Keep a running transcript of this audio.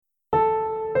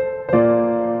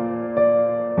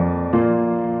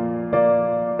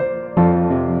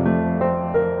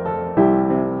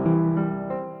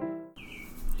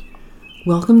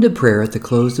Welcome to prayer at the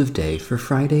close of day for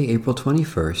Friday, April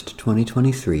 21st,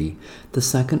 2023, the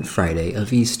second Friday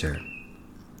of Easter.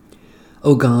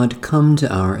 O God, come to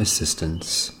our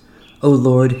assistance. O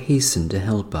Lord, hasten to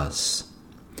help us.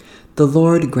 The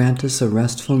Lord grant us a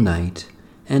restful night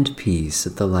and peace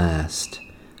at the last.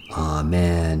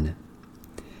 Amen.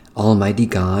 Almighty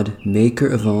God, maker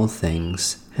of all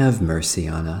things, have mercy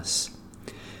on us.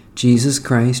 Jesus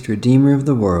Christ, Redeemer of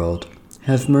the world,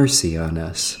 have mercy on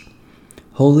us.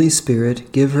 Holy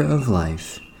Spirit, giver of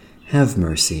life, have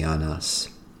mercy on us.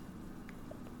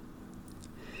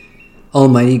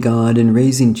 Almighty God, in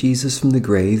raising Jesus from the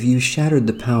grave, you shattered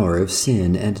the power of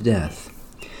sin and death.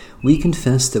 We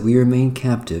confess that we remain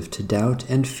captive to doubt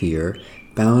and fear,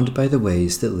 bound by the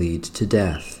ways that lead to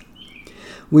death.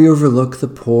 We overlook the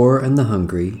poor and the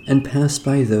hungry, and pass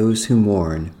by those who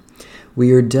mourn.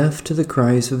 We are deaf to the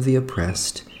cries of the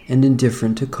oppressed, and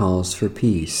indifferent to calls for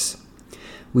peace.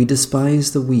 We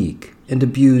despise the weak and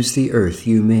abuse the earth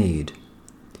you made.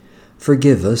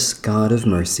 Forgive us, God of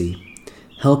mercy.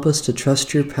 Help us to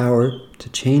trust your power to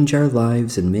change our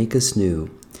lives and make us new,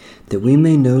 that we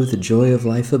may know the joy of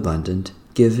life abundant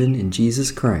given in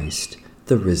Jesus Christ,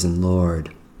 the risen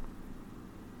Lord.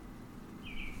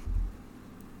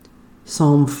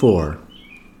 Psalm 4.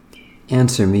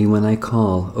 Answer me when I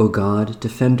call, O God,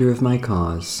 defender of my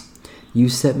cause. You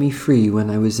set me free when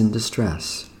I was in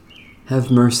distress. Have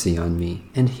mercy on me,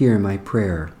 and hear my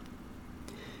prayer.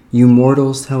 You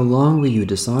mortals, how long will you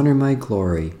dishonor my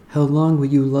glory? How long will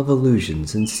you love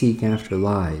illusions and seek after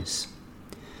lies?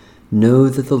 Know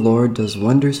that the Lord does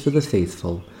wonders for the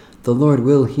faithful. The Lord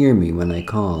will hear me when I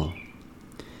call.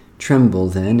 Tremble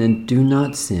then, and do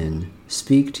not sin.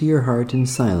 Speak to your heart in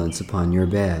silence upon your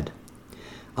bed.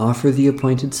 Offer the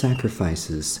appointed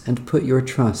sacrifices, and put your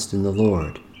trust in the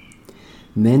Lord.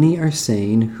 Many are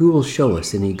saying, who will show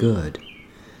us any good?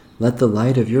 Let the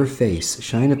light of your face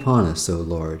shine upon us, O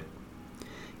Lord.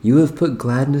 You have put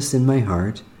gladness in my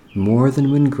heart, more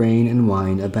than when grain and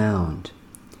wine abound.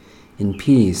 In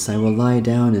peace I will lie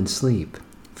down and sleep,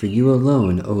 for you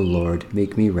alone, O Lord,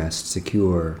 make me rest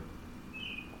secure.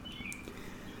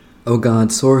 O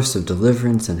God, source of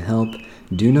deliverance and help,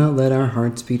 do not let our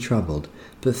hearts be troubled,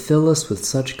 but fill us with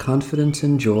such confidence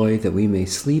and joy that we may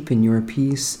sleep in your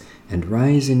peace and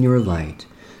rise in your light,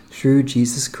 through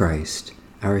Jesus Christ,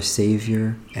 our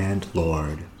Savior and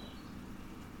Lord.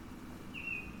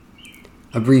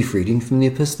 A brief reading from the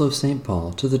Epistle of St.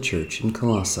 Paul to the Church in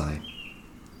Colossae.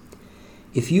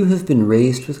 If you have been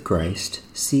raised with Christ,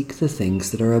 seek the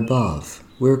things that are above,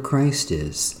 where Christ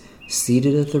is,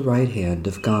 seated at the right hand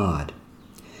of God.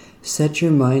 Set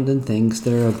your mind on things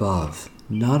that are above,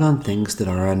 not on things that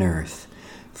are on earth,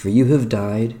 for you have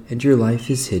died, and your life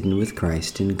is hidden with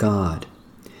Christ in God.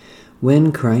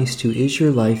 When Christ, who is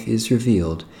your life, is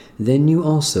revealed, then you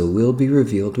also will be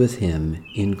revealed with him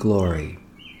in glory.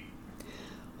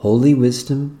 Holy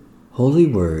wisdom, holy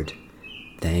word,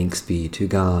 thanks be to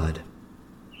God.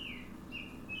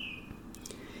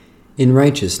 In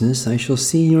righteousness I shall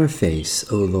see your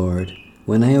face, O Lord.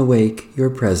 When I awake, your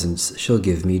presence shall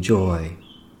give me joy.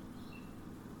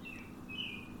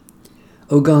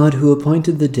 O God, who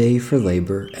appointed the day for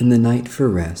labor and the night for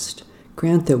rest,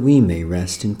 grant that we may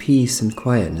rest in peace and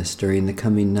quietness during the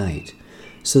coming night,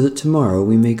 so that tomorrow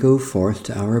we may go forth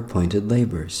to our appointed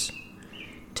labors.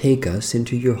 Take us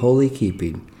into your holy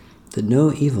keeping, that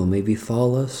no evil may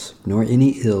befall us, nor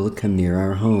any ill come near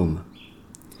our home.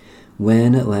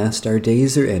 When at last our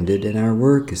days are ended and our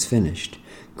work is finished,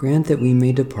 grant that we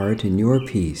may depart in your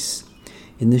peace,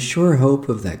 in the sure hope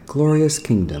of that glorious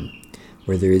kingdom,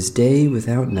 where there is day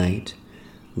without night,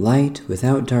 light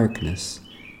without darkness,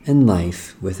 and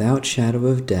life without shadow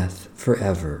of death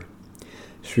forever.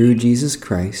 Through Jesus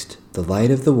Christ, the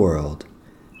light of the world.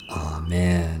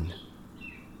 Amen.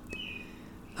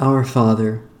 Our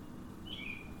Father,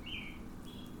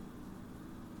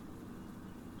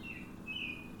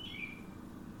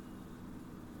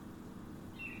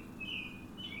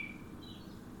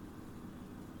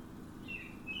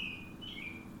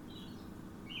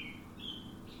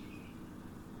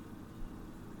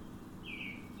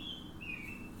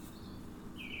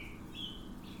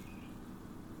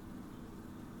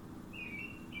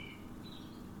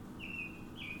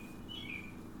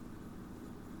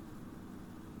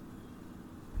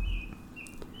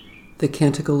 the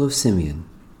Canticle of Simeon.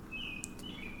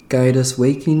 Guide us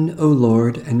waking, O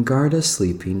Lord, and guard us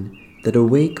sleeping, that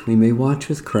awake we may watch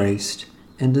with Christ,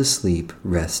 and asleep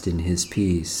rest in his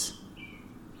peace.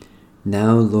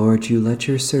 Now, Lord, you let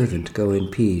your servant go in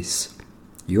peace.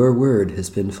 Your word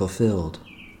has been fulfilled.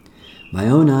 My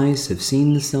own eyes have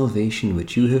seen the salvation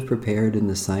which you have prepared in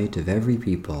the sight of every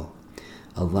people,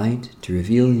 a light to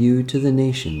reveal you to the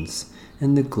nations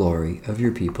and the glory of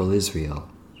your people Israel.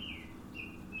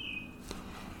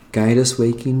 Guide us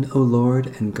waking, O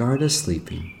Lord, and guard us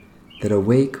sleeping, that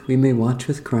awake we may watch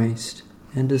with Christ,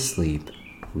 and asleep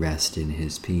rest in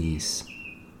his peace.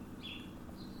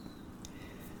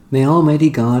 May Almighty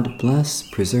God bless,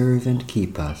 preserve, and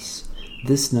keep us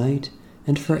this night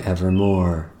and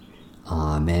forevermore.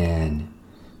 Amen.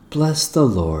 Bless the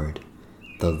Lord.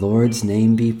 The Lord's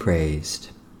name be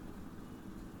praised.